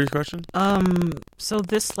 What was your question? So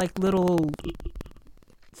this little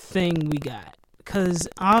thing we got. Because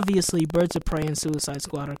obviously Birds of Prey and Suicide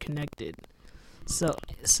Squad are connected. So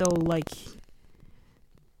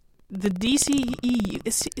the DCEU,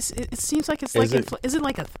 it seems like it's is it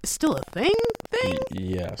still a thing?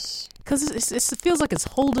 Yes. Because it feels like it's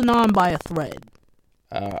holding on by a thread.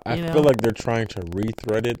 I feel like they're trying to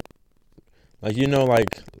rethread it.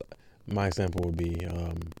 My example would be,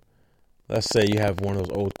 let's say you have one of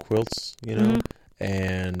those old quilts,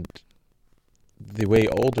 and the way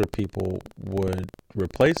older people would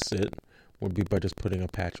replace it would be by just putting a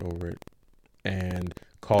patch over it and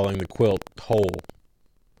calling the quilt whole.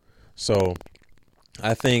 So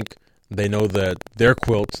I think they know that their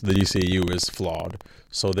quilt, the DCU, is flawed.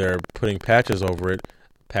 So they're putting patches over it.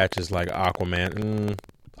 Patches like Aquaman.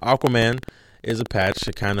 Aquaman is a patch.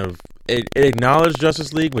 It acknowledged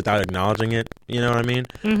Justice League without acknowledging it. You know what I mean?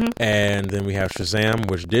 Mm-hmm. And then we have Shazam,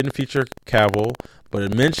 which didn't feature Cavill, but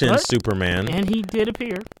it mentioned Superman. And he did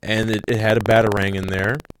appear. And it had a Batarang in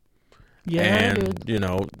there. Yeah, and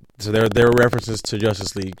so there are references to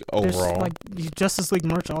Justice League overall. There's Justice League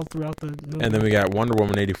merch all throughout the movie. And then we got Wonder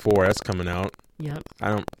Woman 84 that's coming out. Yep.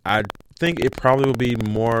 I think it probably will be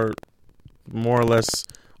more or less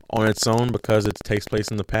on its own because it takes place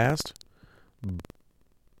in the past.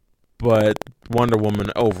 But Wonder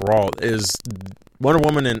Woman overall Wonder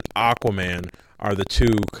Woman and Aquaman are the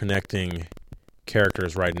two connecting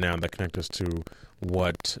characters right now that connect us to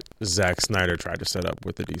what Zack Snyder tried to set up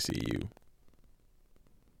with the DCU.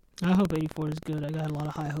 I hope 84 is good. I got a lot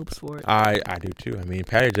of high hopes for it. I do too. I mean,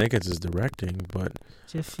 Patty Jenkins is directing, but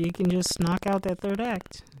if you can just knock out that third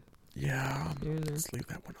act. Yeah, let's leave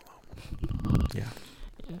that one alone. Yeah.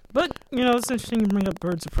 But, it's interesting to bring up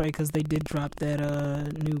Birds of Prey because they did drop that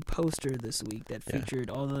new poster this week that featured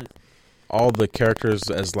all the characters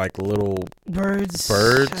as little birds.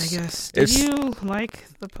 I guess. Did you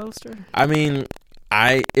like the poster? I mean,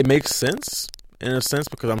 it makes sense in a sense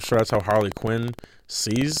because I'm sure that's how Harley Quinn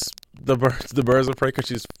sees the birds of prey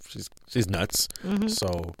because she's nuts. Mm-hmm.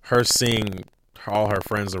 So her seeing all her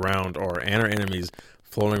friends around and her enemies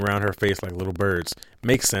floating around her face like little birds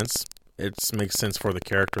makes sense. It makes sense for the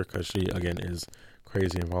character because she again is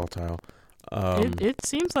crazy and volatile. It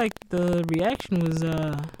seems like the reaction was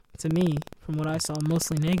to me from what I saw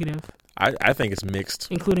mostly negative. I think it's mixed,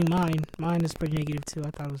 including mine. Mine is pretty negative too.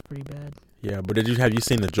 I thought it was pretty bad. Yeah, but have you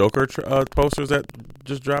seen the Joker posters that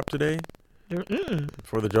just dropped today?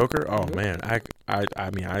 For the Joker? Oh man, I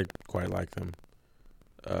mean I quite like them.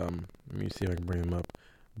 Let me see if I can bring them up.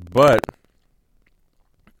 But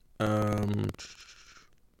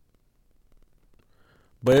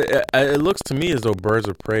it looks to me as though Birds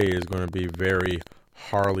of Prey is going to be very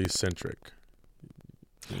Harley centric.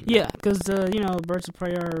 Yeah, because Birds of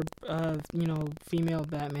Prey are female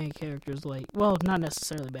Batman characters. Like, well, not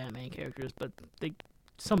necessarily Batman characters, but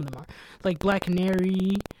some of them are. Like Black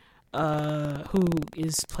Canary, who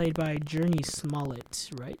is played by Journey Smollett,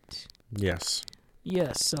 right? Yes.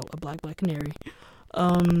 Yes. So a Black Canary.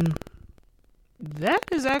 That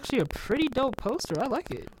is actually a pretty dope poster. I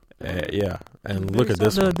like it. Yeah, and look at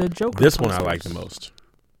this one. The Joker. This posters. one I like the most.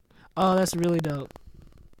 Oh, that's really dope.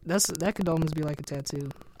 That could almost be like a tattoo.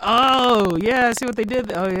 Oh yeah, I see what they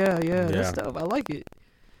did. Oh yeah, that's dope. I like it.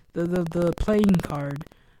 The playing card,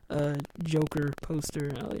 Joker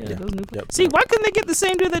poster. Oh yeah, those new. Yep. See, why couldn't they get the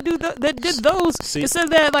same dude that did those instead of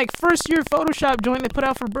that like first year Photoshop joint they put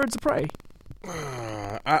out for Birds of Prey?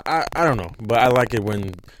 I don't know, but I like it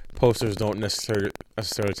when posters don't necessarily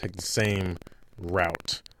take the same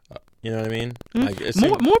route. You know what I mean? Mm-hmm.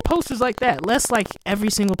 Like more posters like that, less like every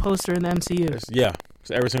single poster in the MCU. Yeah,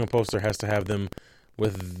 so every single poster has to have them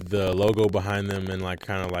with the logo behind them and like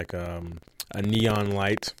kind of like a neon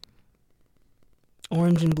light,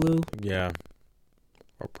 orange and blue. Yeah,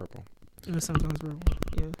 or purple. And sometimes purple.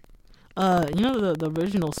 Yeah. The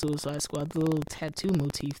original Suicide Squad, the little tattoo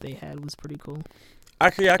motif they had was pretty cool.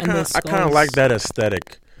 Actually, I kind of like that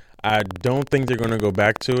aesthetic. I don't think they're gonna go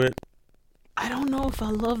back to it. I don't know if I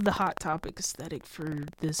love the Hot Topic aesthetic for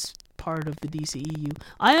this part of the DCEU.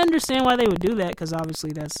 I understand why they would do that because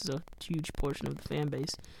obviously that's a huge portion of the fan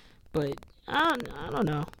base. But I don't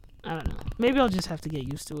know. Maybe I'll just have to get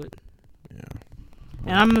used to it. Yeah.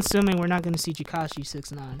 And I'm assuming we're not going to see Tekashi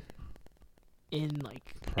 6ix9ine in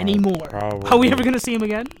anymore. Probably. Are we ever going to see him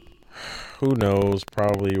again? Who knows?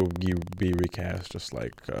 Probably will be recast just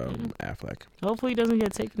like Affleck. Hopefully he doesn't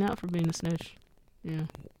get taken out for being a snitch. Yeah.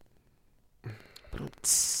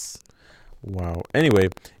 Wow. Anyway,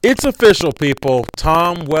 it's official, people.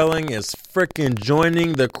 Tom Welling is freaking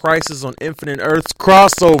joining the Crisis on Infinite Earths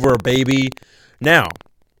crossover, baby. Now,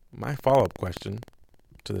 my follow-up question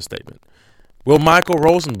to the statement. Will Michael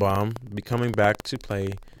Rosenbaum be coming back to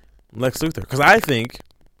play Lex Luthor? Because I think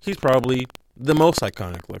he's probably the most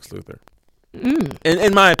iconic Lex Luthor.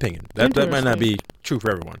 In my opinion. That might not be true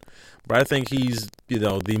for everyone. But I think he's,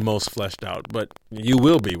 the most fleshed out. But you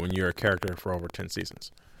will be when you're a character for over 10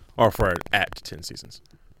 seasons. Or at 10 seasons.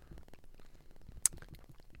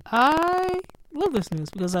 I love this news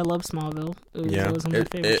because I love Smallville. It was one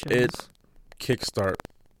of my favorite shows.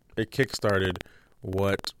 It kickstarted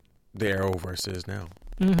what the Arrowverse is now.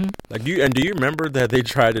 Mm-hmm. Do you remember that they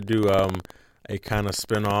tried to do a kind of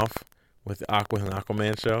spinoff with the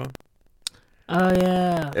Aquaman show? Oh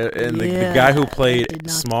yeah. And the guy who played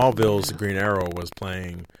Smallville's Green Arrow was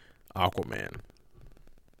playing Aquaman.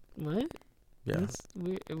 What? Yeah.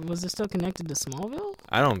 Was it still connected to Smallville?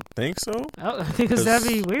 I don't think so. Oh, because that'd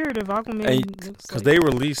be weird if Aquaman. Because they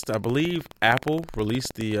released, I believe, Apple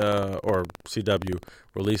released or CW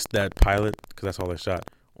released that pilot because that's all they shot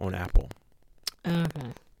on Apple.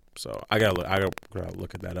 Okay. So I gotta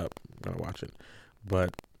look at that up. I'm gonna watch it.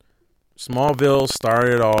 But Smallville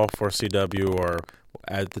started off for CW, or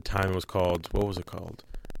at the time it was called. What was it called?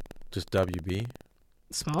 Just WB.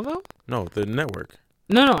 Smallville? No, the network.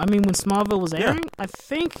 No. I mean, when Smallville was airing, I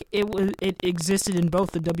think it existed in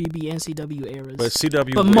both the WB and CW eras. But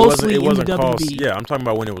CW, but mostly it wasn't in the called. WB. Yeah, I'm talking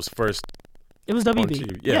about when it was first. It was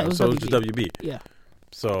WB. Yeah, it was so WB. it was just WB. Yeah.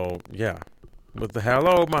 So yeah, with the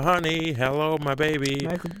hello, my honey, hello, my baby.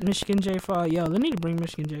 Michigan J Frog. Yo, they need to bring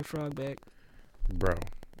Michigan J Frog back, bro.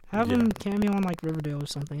 Have him cameo on like Riverdale or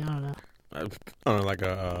something. I don't know. I don't know, like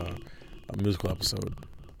a musical episode.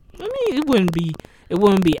 I mean, it wouldn't be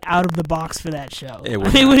out of the box for that show. It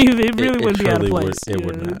really wouldn't be out of place. It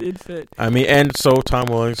would not. It'd fit. I mean, and so Tom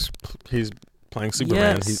Williams, he's playing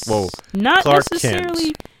Superman. Yes. Not Clark Kent.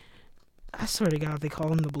 necessarily. I swear to God, they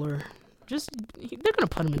call him the Blur. They're gonna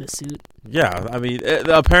put him in a suit. Yeah, I mean,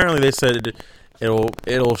 apparently they said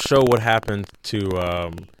it'll show what happened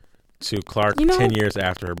to to Clark You know, 10 years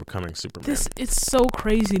after her becoming Superman. It's so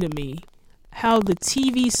crazy to me how the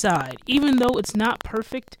TV side, even though it's not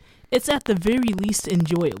perfect, it's at the very least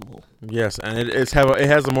enjoyable. Yes, and it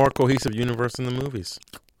has a more cohesive universe than the movies.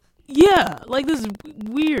 Yeah, like this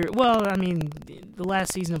weird. Well, I mean, the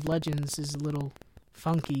last season of Legends is a little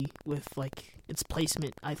funky with like its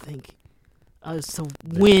placement, I think. As to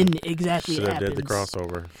when exactly it Should have happens. did the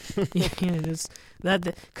crossover. Yeah, it is that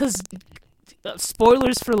because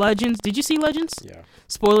spoilers for Legends. Did you see Legends? Yeah.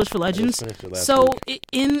 Spoilers for I just Legends. finished it last So week.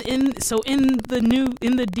 in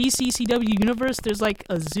the DCCW universe, there's like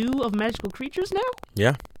a zoo of magical creatures now.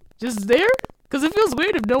 Yeah. Just there, because it feels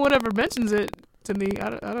weird if no one ever mentions it to me. I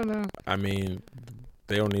don't know. I mean,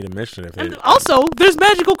 they don't need to mention it. If And they, also, there's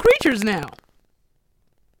magical creatures now.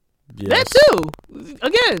 yes. That too.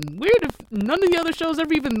 Again, weird if none of the other shows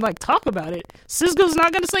ever even like talk about it. Cisco's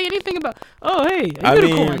not gonna say anything about. Oh, hey, a I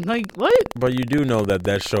unicorn. mean- Like what? But you do know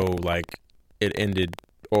that show, like, it ended,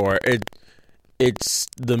 or it's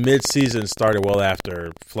the mid-season started well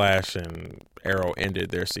after Flash and Arrow ended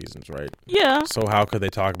their seasons, right? Yeah. So how could they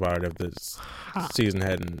talk about it if this season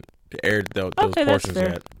hadn't aired those Okay, that's portions fair.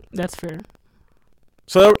 yet? That's fair.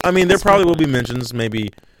 So, I mean, there That's probably fair. will be mentions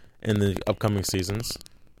maybe in the upcoming seasons.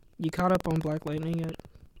 You caught up on Black Lightning yet?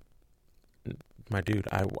 My dude,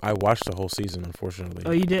 I watched the whole season, unfortunately.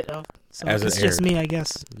 Oh, you did. Oh, so As it it's just aired. me, I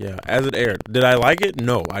guess. Yeah, as it aired. Did I like it?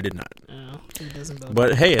 No, I did not. Oh, it doesn't bother me.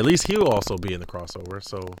 But hey, at least he will also be in the crossover,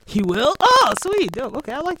 so He will? Oh, sweet. Dope.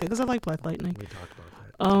 Okay, I like that because I like Black Lightning. we talked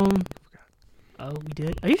about that. Oh, we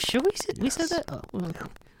did. Are you sure we said Yes. that? Oh, well, okay.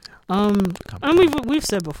 And we've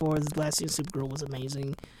said before, last year's Supergirl was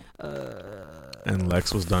amazing. And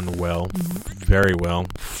Lex was done well, very well.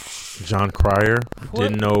 John Cryer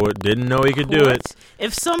didn't know he could do it. What?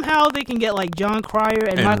 If somehow they can get like John Cryer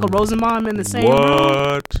and And Michael Rosenbaum in the same room,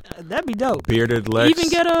 What? that'd be dope. Bearded Lex Even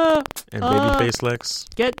get a and babyface Lex.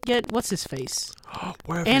 get what's his face?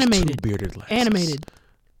 What if there's two Animated. bearded Lex?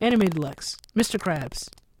 Animated Lex, Mr. Krabs.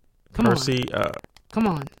 Come Percy. come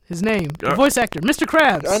on, his name, the voice actor, Mr.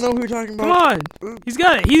 Krabs. I know who you're talking Come about. on, he's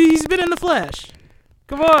got it. He's been in the Flash.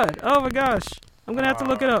 Come on. Oh my gosh, I'm gonna have to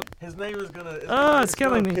look it up. His name is gonna. It's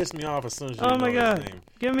killing me. Piss me off as soon as you Oh know my his god, name.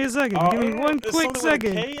 give me a second. Give me one It's quick something with a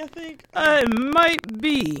second. K, I think. It might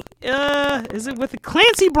be. Is it with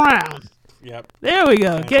Clancy Brown? Yep. There we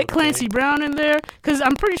go. Clancy Get with a Clancy K. Brown in there, because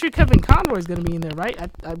I'm pretty sure Kevin Conroy is gonna be in there, right?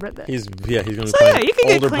 I read that. He's gonna be So, playing yeah, you can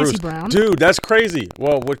get older Clancy Bruce. Brown. Dude, that's crazy.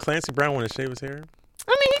 Well, would Clancy Brown want to shave his hair?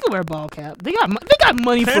 I mean, he can wear a ball cap. They got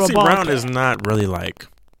money for Clancy a ball Brown cap. is not really like,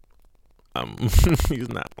 he's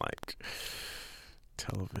not like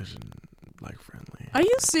television like friendly. Are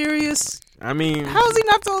you serious? I mean, How is he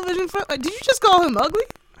not television friendly? Did you just call him ugly?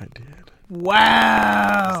 I did.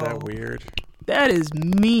 Wow. Is that weird? That is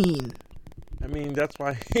mean. I mean, that's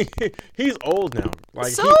why he's old now. Like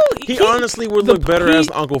So, he he- honestly would the- look better he- as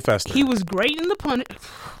Uncle Fester. He was great in the Punisher.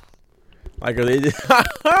 Like,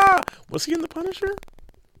 was he in the Punisher?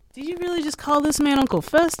 Did you really just call this man Uncle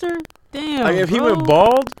Fester? Damn. Like, if he bro. went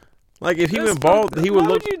bald, like if he That's went bald, fucked up. he would Why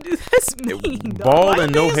look would you do that's mean? dog? bald Why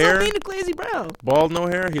and you no being so hair? mean to Clancy Brown? bald, no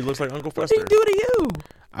hair. He looks like Uncle What did Fester. he do to you?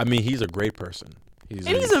 I mean, he's a great person. And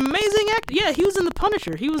he's an amazing actor. Yeah, he was in the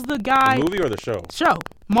Punisher. He was the guy. the movie or the show. Show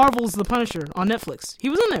Marvel's The Punisher on Netflix. He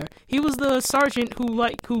was in there. He was the sergeant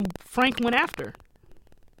who Frank went after.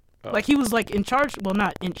 Oh. Like he was like in charge. Well,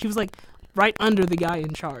 not in. He was like right under the guy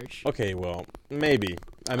in charge. Okay, well, maybe.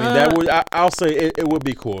 I mean, that would. I'll say it would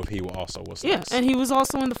be cool if he also was. Yeah, nice. and he was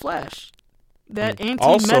also in the Flash. That anti-meta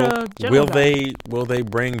Also, general guy. will they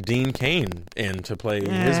bring Dean Cain in to play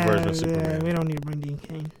his version of Superman? Yeah, we don't need to bring Dean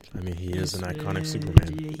Cain. I mean, he is an iconic Yeah,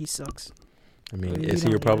 Superman. Yeah, he sucks. I mean, we is he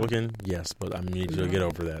don't- Republican? Yes, but I need you to get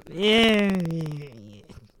over that. Yeah.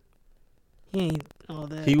 He ain't all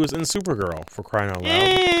that. He was in Supergirl, for crying out loud,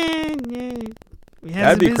 Yeah. We That'd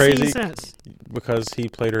haven't be been crazy. seen since. because he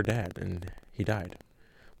played her dad and he died.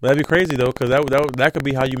 But that'd be crazy though, because that could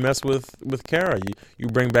be how you mess with Kara. You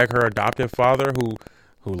bring back her adoptive father who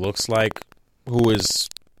looks like who is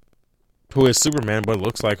Superman but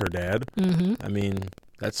looks like her dad. Mm-hmm. I mean,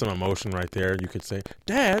 that's some emotion right there. You could say,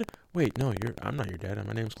 "Dad, wait, no, I'm not your dad.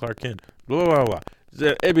 My name's Clark Kent." Blah blah blah.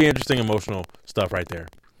 It'd be interesting emotional stuff right there.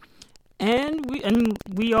 And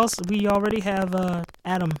we already have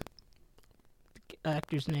Adam,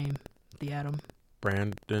 actor's name, the Atom.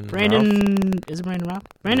 Brandon Brandon is it Brandon Routh?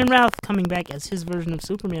 Brandon Routh coming back as his version of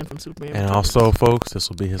Superman from Superman. and Returns. also, folks, this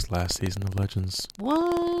will be his last season of Legends.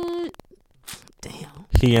 What? Damn.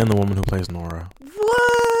 He and the woman who plays Nora.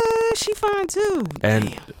 What? She fine too.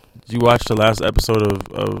 And Damn. you watched the last episode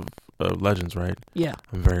of Legends, right? Yeah.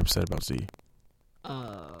 I'm very upset about Z.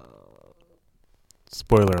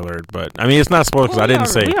 Spoiler alert, but I mean it's not spoiler because I didn't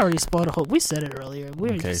say. We already spoiled a whole. We said it earlier. We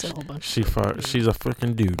already Okay, said a whole bunch. she's a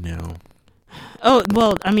freaking dude now. Oh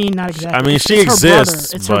well, I mean not exactly. I mean It's she her brother.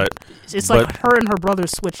 exists, It's but it's like her and her brother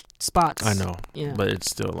switched spots. I know. Yeah. But it's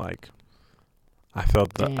still like I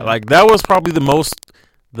felt that Damn. like that was probably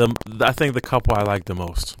I think the couple I liked the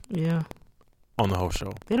most Yeah. on the whole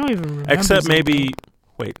show. They don't even remember. Except maybe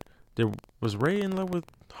something. was Ray in love with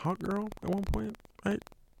Hawk Girl at one point, right?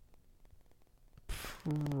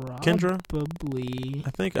 Kendra? Probably. I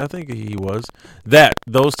think he was.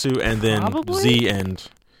 Those two and then Probably? Z and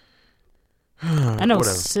I know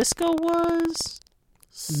whatever. Cisco was.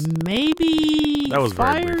 Maybe That was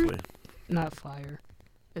Fire. very briefly. Not Fire.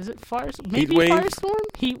 Is it Fire? Maybe Heatwave?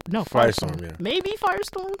 Firestorm? Firestorm, yeah. Maybe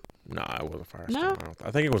Firestorm? Nah, it wasn't Firestorm. No?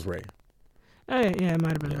 I think it was Ray. Yeah, it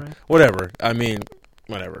might have been Yeah. right. Whatever. I mean,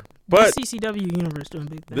 whatever. But the CCW universe doing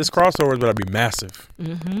big things. this crossover is going to be massive.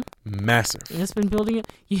 Mm-hmm. Massive. It's been building it.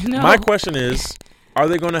 You know. My question is, are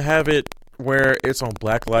they going to have it where it's on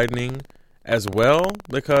Black Lightning as well?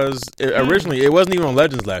 Because originally it wasn't even on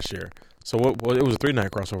Legends last year. So it was a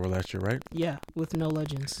 3-night crossover last year, right? Yeah, with no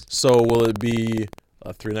legends. So will it be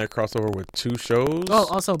a 3-night crossover with 2 shows? Oh,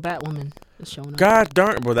 also Batwoman is showing up. God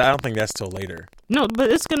darn! But I don't think that's till later. No,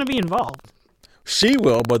 but it's going to be involved. She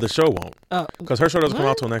will, but the show won't. Because her show doesn't come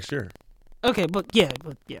what? out till next year. Okay, but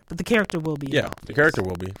the character will be. Yeah, involved, the yes. character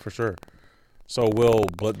will be for sure. So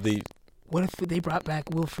What if they brought back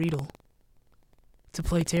Will Friedle to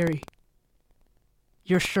play Terry?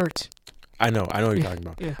 Your shirt. I know what you're talking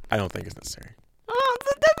about. Yeah. I don't think it's necessary. Oh,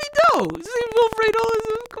 that'd be dope. See, Will Friedle is.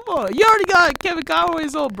 Come on, you already got Kevin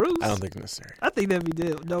Conroy's old Bruce. I don't think it's necessary. I think that'd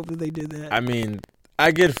be dope if they did that. I mean, I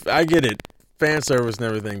get it, fan service and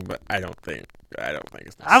everything, but I don't think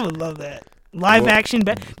it's necessary. I would love that. Live action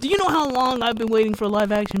Do you know how long I've been waiting for a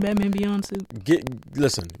live action Batman Beyond suit?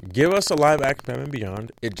 Listen, give us a live action Batman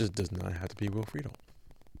Beyond. It just does not have to be Will Friedle.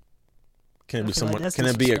 Can it be someone? Can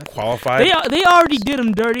it be a qualified? They already did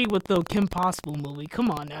him dirty with the Kim Possible movie.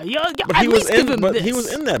 Come on now, But he was this. He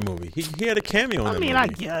was in that movie. He had a cameo in that movie. I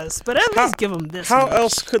guess, but at least give him this. How much.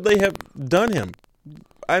 else could they have done him?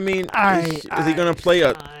 I mean, is he going to play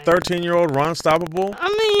a 13-year-old Ron Stoppable? I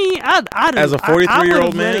mean, I'd as a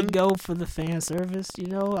 43-year-old man, let it go for the fan service. You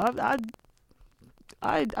know, I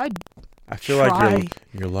feel like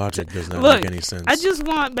your logic does not make any sense. I just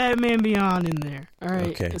want Batman Beyond in there. All right,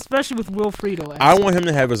 okay. Especially with Will Friedle. I want him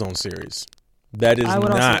to have his own series. That is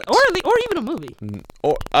not, or even a movie.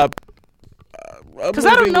 Or because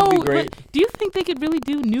I don't know. Do you think they could really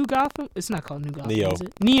do New Gotham? It's not called New Gotham, is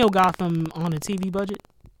it? Neo Gotham on a TV budget.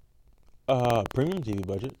 Premium TV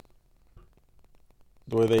budget.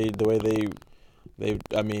 The way they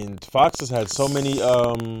I mean, Fox has had so many.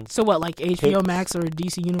 So what, like HBO Max or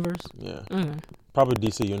DC Universe? Yeah, okay. Probably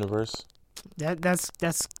DC Universe. That's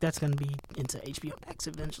gonna be into HBO Max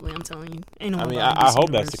eventually. I'm telling you. I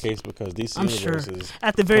hope that's the case because DC Universe is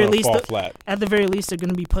at the very least fall flat. At the very least, they're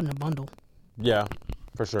gonna be putting a bundle. Yeah,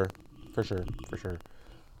 for sure.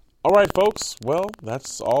 All right, folks. Well,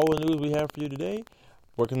 that's all the news we have for you today.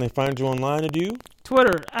 Where can they find you online, Adu?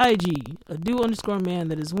 Twitter, IG, Adu_man,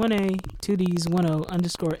 that is 1A, 2Ds,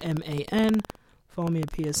 10_MAN. Follow me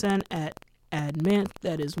at PSN at admint,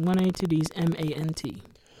 that is 1A, 2Ds, MANT.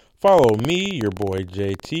 Follow me, your boy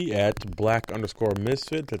JT, at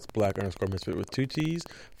black_misfit. That's black_misfit with 2 T's.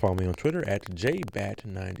 Follow me on Twitter at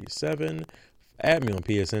jbat97. Add me on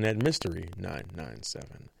PSN at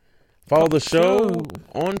mystery997. Follow the show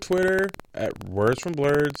on Twitter at Words from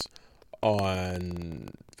Blurs. On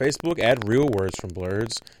Facebook at Real Words from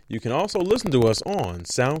Blurs. You can also listen to us on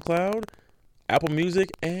SoundCloud, Apple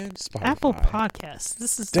Music, and Spotify. Apple Podcasts.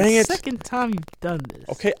 This is the second time you've done this.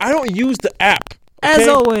 Okay, I don't use the app. Okay? As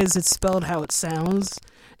always, it's spelled how it sounds.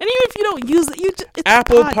 And even if you don't use it, it's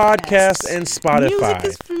Apple Podcasts and Spotify. Music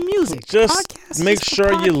is for music. Just Podcasts make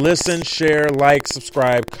sure you listen, share, like,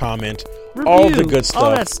 subscribe, comment, review, all the good stuff.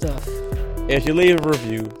 All that stuff. If you leave a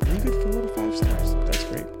review, leave it 4 to 5 stars. That's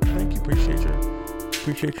great. Thank you.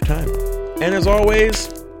 Appreciate your time. And as always,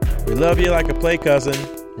 we love you like a play cousin.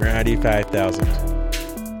 We're ID 5000.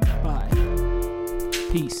 Bye.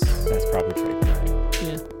 Peace. That's probably trademarked.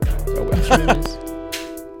 Yeah. Oh well.